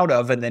of grew out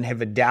of, and then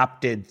have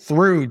adapted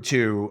through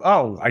to,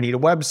 I need a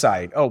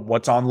website.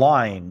 What's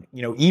online?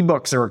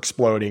 Ebooks are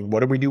exploding. What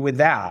do we do with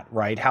that,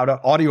 right?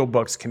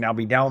 Audiobooks can now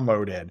be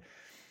downloaded.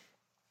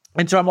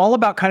 And so I'm all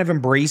about kind of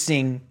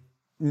embracing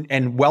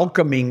and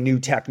welcoming new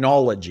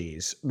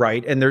technologies,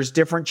 right? And there's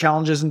different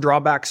challenges and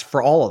drawbacks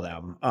for all of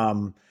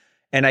them.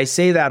 And I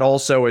say that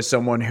also as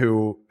someone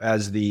who,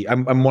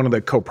 I'm one of the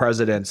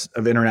co-presidents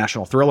of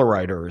International Thriller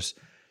Writers,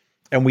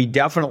 and we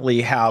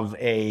definitely have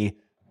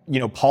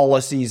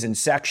policies and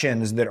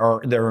sections that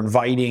are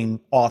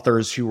inviting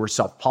authors who are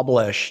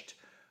self-published.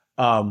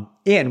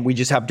 And we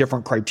just have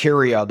different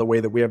criteria, the way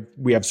that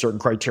we have certain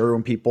criteria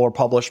when people are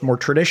published more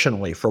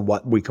traditionally for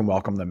what we can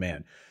welcome them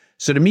in.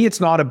 So to me, it's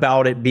not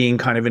about it being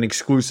kind of an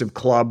exclusive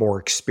club or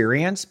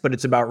experience, but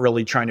it's about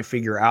really trying to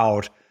figure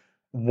out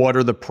what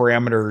are the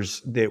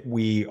parameters that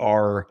we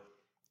are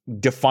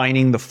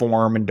defining the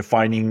form and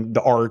defining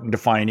the art and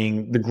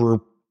defining the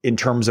group in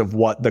terms of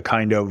what the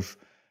kind of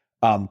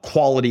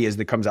quality is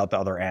that comes out the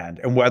other end.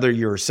 And whether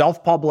you're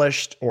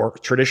self-published or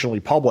traditionally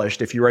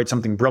published, if you write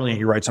something brilliant,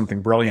 you write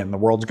something brilliant, and the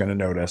world's going to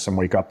notice and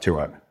wake up to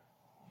it.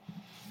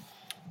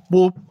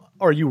 Well,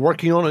 are you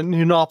working on a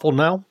new novel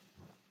now?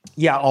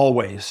 Yeah,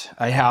 always.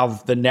 I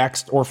have the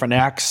next Orphan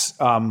X.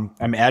 I'm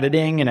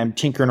editing, and I'm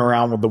tinkering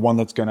around with the one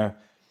that's going to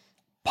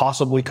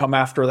possibly come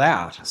after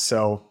that.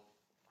 So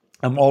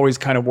I'm always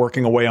kind of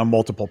working away on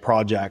multiple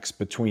projects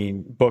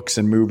between books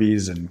and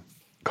movies and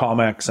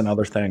comics and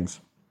other things.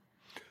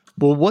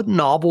 Well, what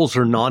novels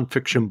or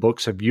nonfiction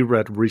books have you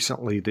read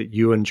recently that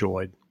you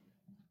enjoyed?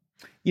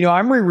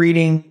 I'm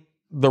rereading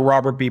the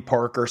Robert B.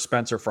 Parker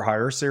Spencer for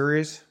Hire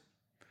series.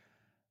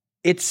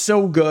 It's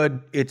so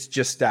good, it's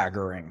just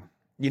staggering.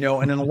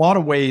 And in a lot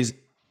of ways,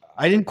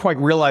 I didn't quite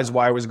realize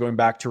why I was going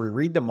back to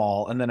reread them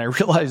all. And then I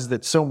realized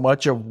that so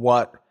much of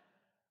what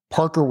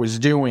Parker was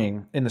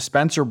doing in the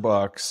Spencer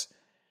books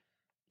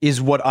is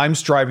what I'm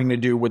striving to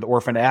do with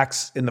Orphan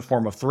X in the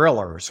form of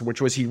thrillers,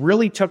 which was he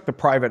really took the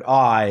private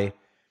eye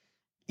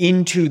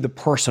into the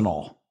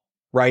personal,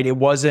 right?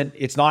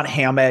 It's not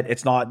Hammett.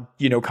 It's not,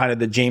 kind of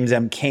the James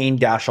M. Cain,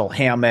 Dashiell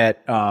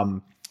Hammett,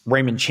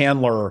 Raymond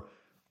Chandler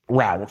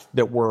route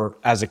that we're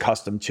as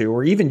accustomed to,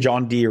 or even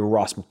John Dee or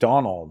Ross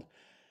MacDonald.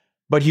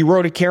 But he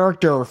wrote a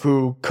character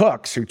who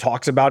cooks, who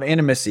talks about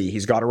intimacy.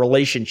 He's got a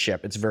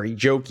relationship. It's very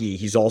jokey.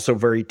 He's also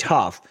very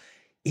tough.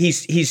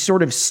 He's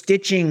sort of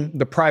stitching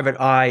the private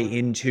eye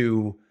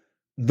into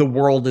the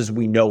world as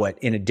we know it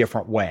in a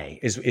different way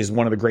is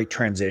one of the great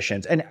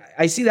transitions. And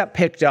I see that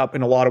picked up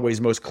in a lot of ways,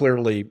 most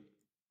clearly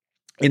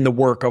in the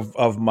work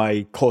of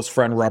my close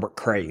friend, Robert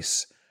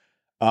Crais.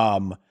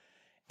 And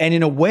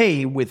in a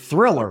way with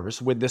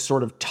thrillers, with this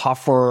sort of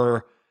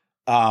tougher,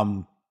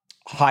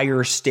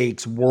 higher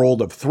stakes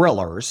world of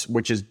thrillers,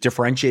 which is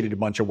differentiated a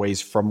bunch of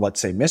ways from, let's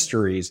say,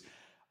 mysteries,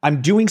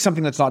 I'm doing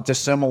something that's not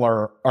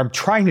dissimilar. Or I'm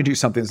trying to do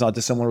something that's not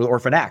dissimilar with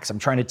Orphan X. I'm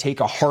trying to take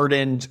a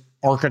hardened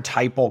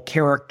archetypal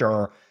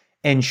character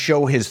and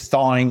show his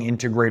thawing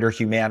into greater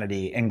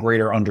humanity and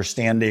greater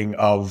understanding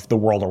of the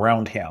world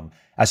around him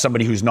as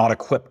somebody who's not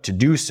equipped to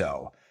do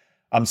so.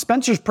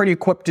 Spencer's pretty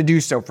equipped to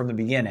do so from the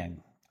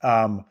beginning.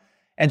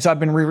 And so I've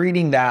been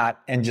rereading that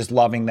and just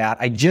loving that.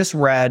 I just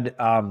read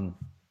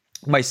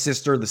My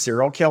Sister, the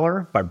Serial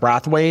Killer by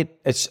Brathwaite.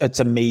 It's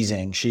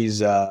amazing.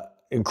 She's an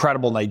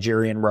incredible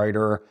Nigerian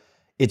writer.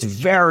 It's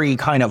very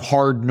kind of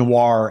hard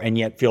noir and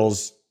yet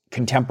feels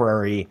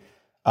contemporary.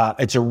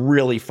 It's a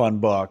really fun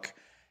book.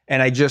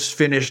 And I just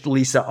finished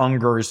Lisa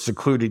Unger's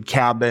Secluded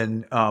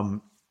Cabin,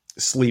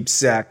 Sleep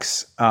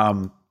Sex,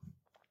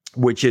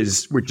 which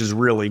is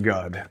really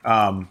good.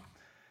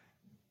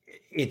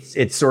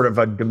 It's sort of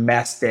a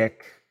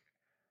domestic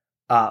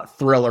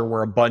thriller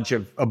where a bunch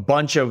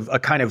of a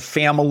kind of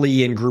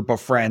family and group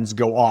of friends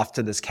go off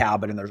to this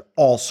cabin, and there's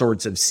all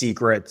sorts of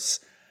secrets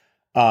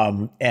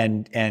and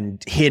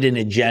hidden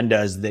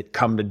agendas that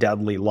come to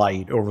deadly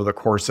light over the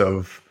course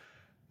of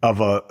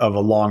a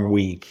long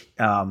week.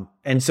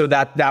 And so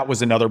that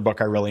was another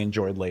book I really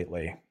enjoyed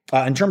lately.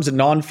 In terms of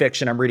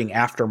nonfiction, I'm reading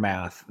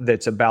Aftermath,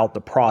 that's about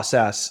the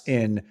process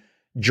in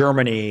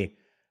Germany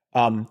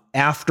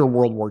after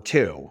World War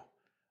II,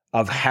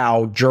 of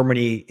how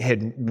Germany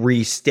had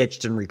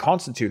restitched and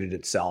reconstituted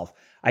itself.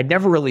 I'd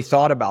never really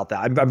thought about that.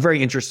 I'm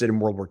very interested in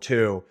World War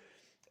II.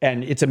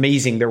 And it's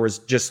amazing. There was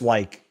just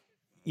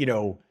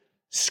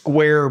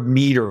square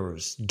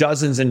meters,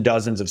 dozens and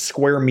dozens of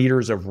square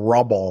meters of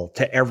rubble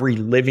to every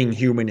living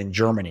human in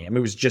Germany. I mean,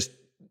 it was just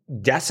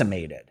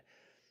decimated.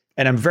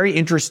 And I'm very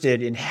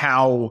interested in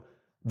how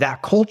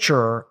that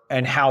culture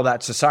and how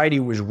that society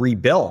was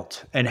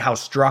rebuilt and how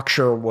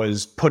structure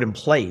was put in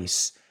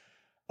place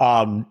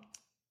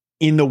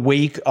in the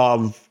wake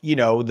of,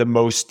 the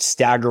most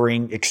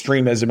staggering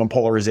extremism and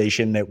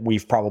polarization that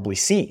we've probably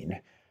seen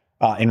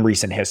in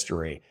recent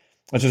history.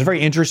 And so it's very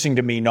interesting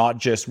to me, not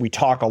just, we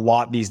talk a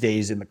lot these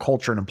days in the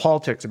culture and in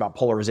politics about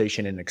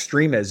polarization and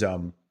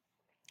extremism.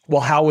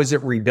 Well, how is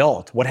it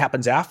rebuilt? What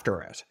happens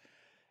after it?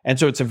 And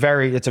so it's a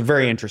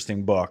very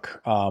interesting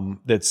book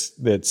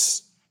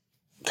that's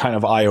kind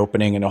of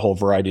eye-opening in a whole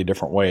variety of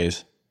different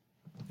ways.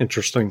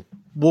 Interesting.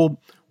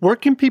 Well, where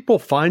can people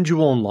find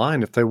you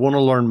online if they want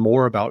to learn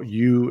more about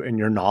you and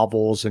your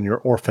novels and your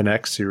Orphan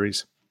X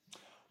series?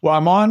 Well,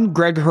 I'm on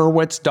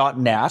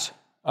greghurwitz.net,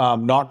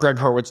 not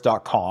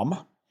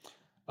greghurwitz.com.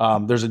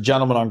 There's a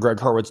gentleman on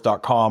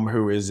greghurwitz.com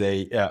who is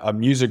a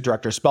music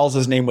director, spells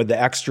his name with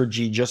the extra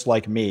G just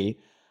like me,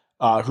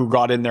 who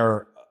got in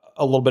there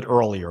a little bit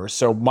earlier.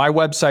 So my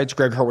website's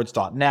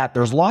greghurwitz.net.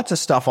 There's lots of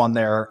stuff on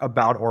there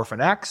about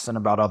Orphan X and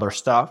about other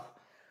stuff.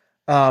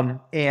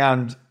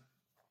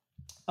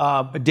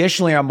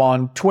 Additionally, I'm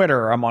on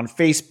Twitter, I'm on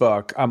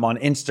Facebook, I'm on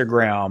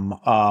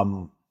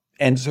Instagram.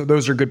 And so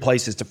those are good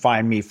places to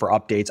find me for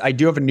updates. I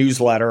do have a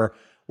newsletter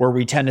where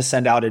we tend to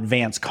send out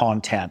advanced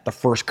content, the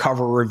first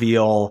cover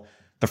reveal,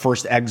 the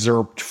first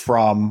excerpt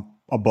from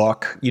a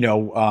book,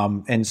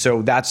 and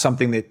so that's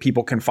something that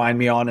people can find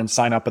me on and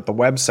sign up at the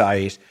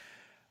website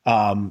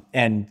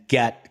and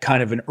get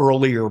kind of an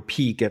earlier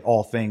peek at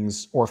all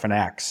things Orphan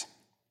X.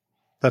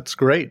 That's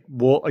great.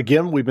 Well,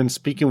 again, we've been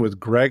speaking with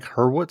Greg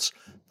Hurwitz,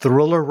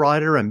 thriller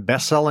writer and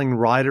best-selling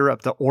writer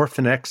of the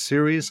Orphan X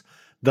series.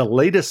 The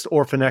latest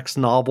Orphan X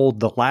novel,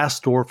 The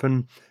Last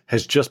Orphan,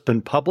 has just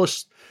been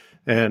published,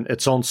 and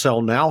it's on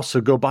sale now,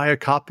 so go buy a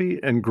copy.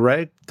 And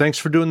Greg, thanks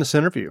for doing this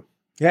interview.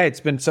 Yeah, it's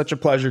been such a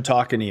pleasure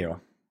talking to you.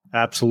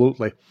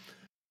 Absolutely.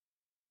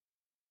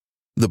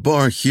 The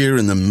bar here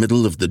in the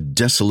middle of the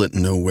desolate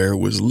nowhere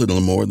was little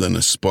more than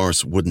a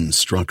sparse wooden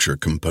structure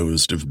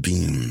composed of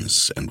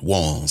beams and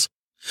walls,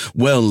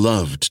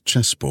 well-loved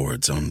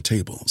chessboards on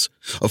tables,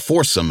 a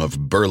foursome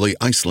of burly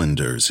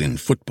Icelanders in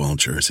football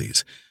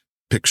jerseys,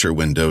 picture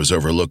windows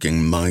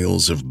overlooking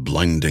miles of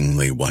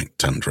blindingly white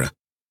tundra.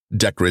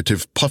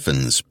 Decorative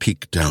puffins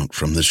peeked out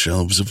from the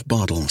shelves of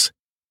bottles.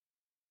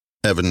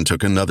 Evan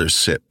took another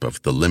sip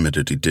of the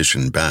limited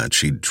edition batch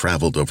he'd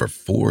traveled over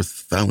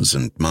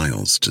 4,000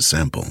 miles to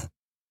sample.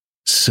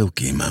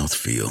 silky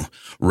mouthfeel,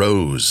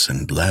 rose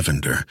and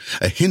lavender,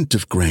 a hint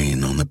of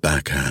grain on the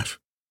back half.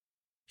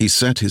 He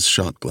set his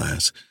shot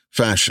glass,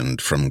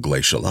 fashioned from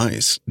glacial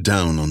ice,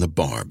 down on the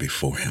bar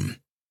before him.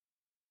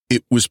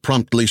 It was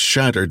promptly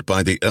shattered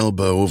by the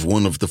elbow of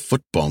one of the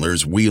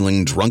footballers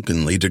wheeling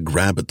drunkenly to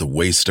grab at the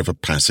waist of a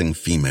passing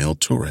female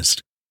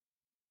tourist.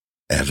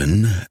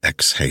 Evan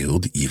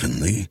exhaled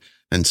evenly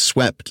and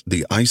swept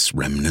the ice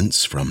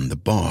remnants from the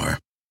bar.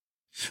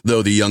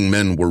 Though the young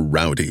men were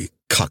rowdy,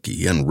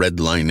 cocky, and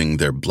redlining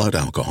their blood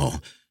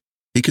alcohol,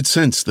 he could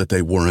sense that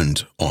they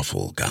weren't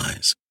awful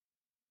guys.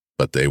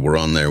 But they were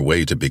on their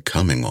way to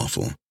becoming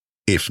awful,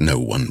 if no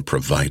one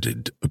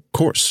provided a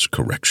course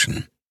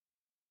correction.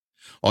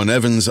 On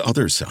Evan's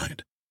other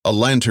side, a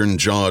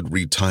lantern-jawed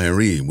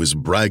retiree was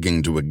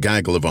bragging to a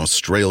gaggle of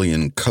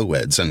Australian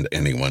co-eds and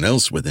anyone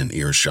else within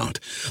earshot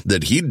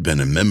that he'd been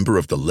a member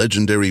of the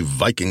legendary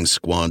Viking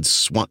Squad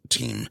SWAT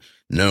team,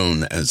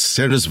 known as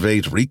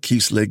Seresveit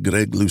Rikisle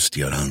Greg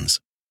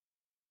Lustierans.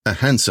 A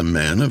handsome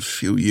man a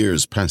few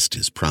years past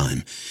his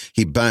prime,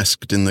 he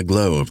basked in the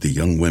glow of the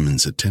young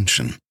women's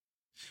attention.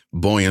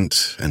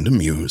 Buoyant and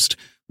amused,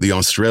 the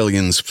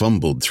Australians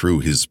fumbled through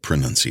his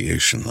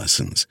pronunciation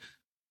lessons.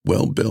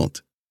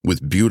 Well-built,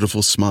 with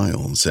beautiful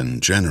smiles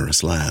and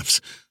generous laughs,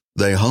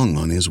 they hung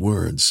on his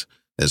words,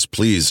 as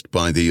pleased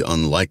by the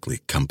unlikely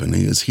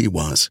company as he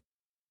was.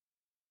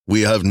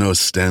 "We have no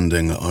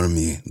standing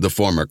army," the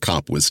former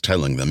cop was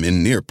telling them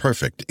in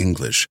near-perfect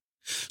English,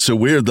 "so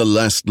we're the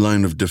last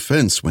line of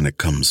defense when it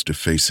comes to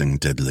facing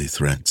deadly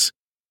threats."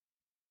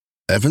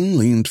 Evan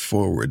leaned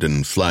forward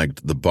and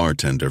flagged the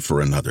bartender for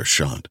another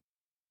shot.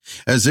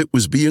 As it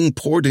was being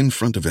poured in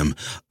front of him,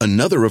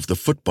 another of the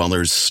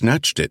footballers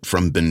snatched it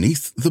from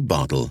beneath the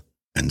bottle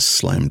and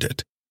slammed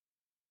it.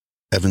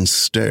 Evan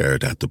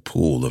stared at the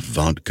pool of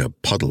vodka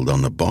puddled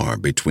on the bar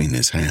between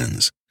his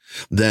hands,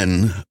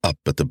 then up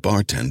at the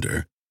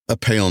bartender, a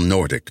pale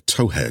Nordic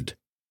towhead.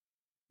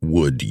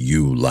 "Would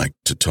you like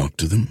to talk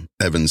to them?"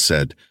 Evan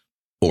said,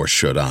 "or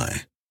should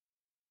I?"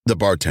 The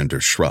bartender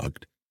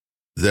shrugged.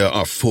 "There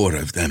are 4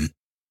 of them,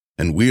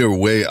 and we're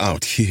way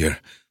out here.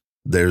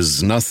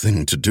 There's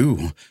nothing to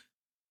do."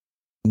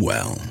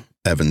 "Well,"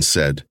 Evan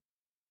said,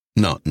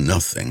 "not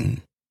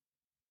nothing."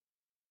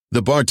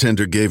 The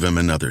bartender gave him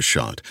another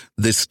shot,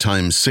 this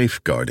time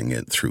safeguarding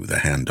it through the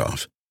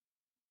handoff.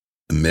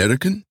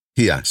 "American?"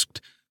 he asked.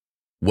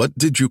 "What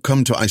did you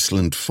come to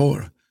Iceland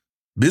for?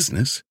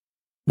 Business?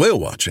 Whale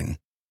watching?"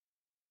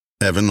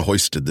 Evan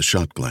hoisted the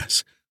shot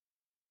glass.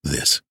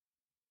 "This."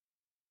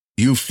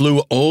 "You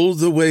flew all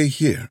the way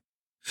here?"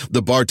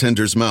 The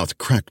bartender's mouth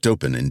cracked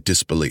open in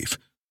disbelief.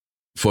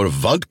 "For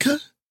vodka?"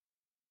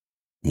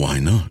 Why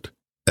not?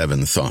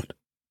 Evan thought.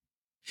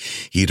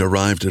 He'd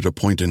arrived at a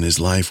point in his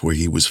life where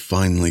he was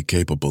finally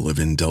capable of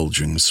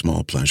indulging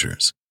small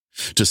pleasures.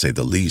 To say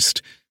the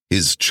least,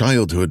 his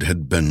childhood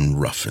had been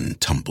rough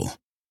and tumble.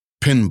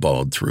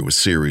 Pinballed through a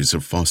series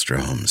of foster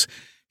homes,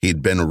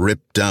 he'd been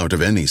ripped out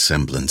of any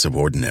semblance of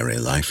ordinary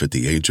life at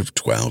the age of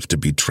 12 to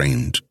be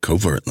trained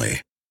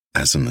covertly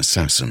as an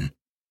assassin.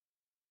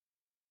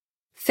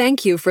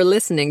 Thank you for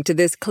listening to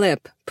this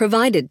clip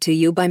provided to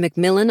you by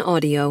Macmillan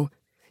Audio.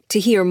 To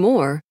hear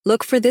more,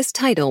 look for this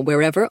title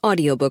wherever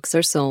audiobooks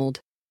are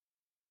sold.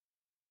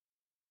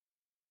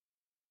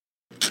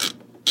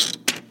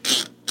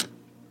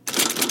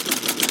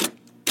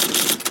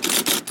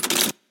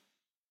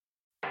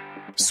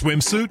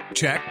 Swimsuit?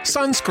 Check.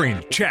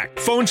 Sunscreen? Check.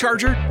 Phone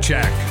charger?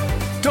 Check.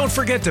 Don't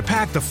forget to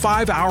pack the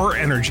 5-Hour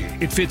Energy.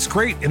 It fits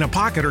great in a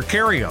pocket or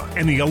carry-on,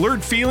 and the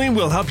alert feeling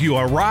will help you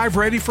arrive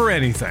ready for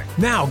anything.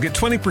 Now get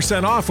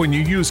 20% off when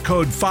you use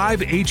code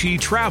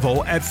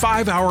 5HETRAVEL at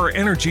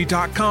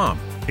 5hourenergy.com.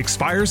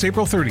 Expires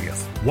April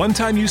 30th.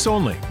 One-time use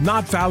only.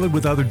 Not valid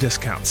with other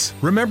discounts.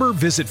 Remember,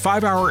 visit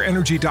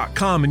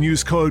 5hourenergy.com and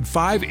use code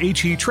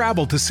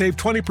 5HETRAVEL to save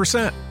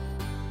 20%.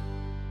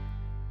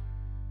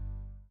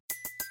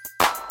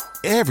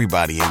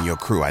 Everybody in your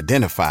crew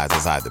identifies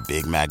as either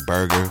Big Mac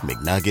Burger,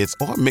 McNuggets,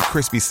 or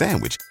McCrispy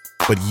Sandwich.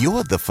 But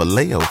you're the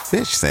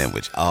Filet-O-Fish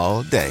Sandwich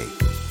all day.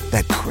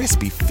 That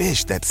crispy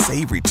fish, that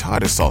savory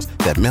tartar sauce,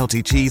 that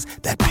melty cheese,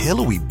 that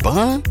pillowy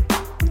bun.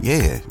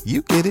 Yeah,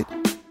 you get it.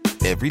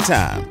 Every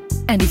time.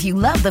 And if you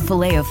love the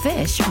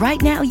Filet-O-Fish,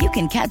 right now you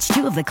can catch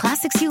 2 of the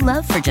classics you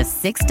love for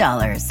just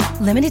 $6.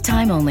 Limited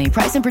time only.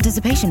 Price and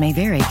participation may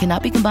vary.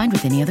 Cannot be combined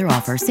with any other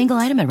offer. Single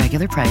item at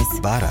regular price.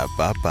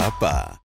 Ba-da-ba-ba-ba.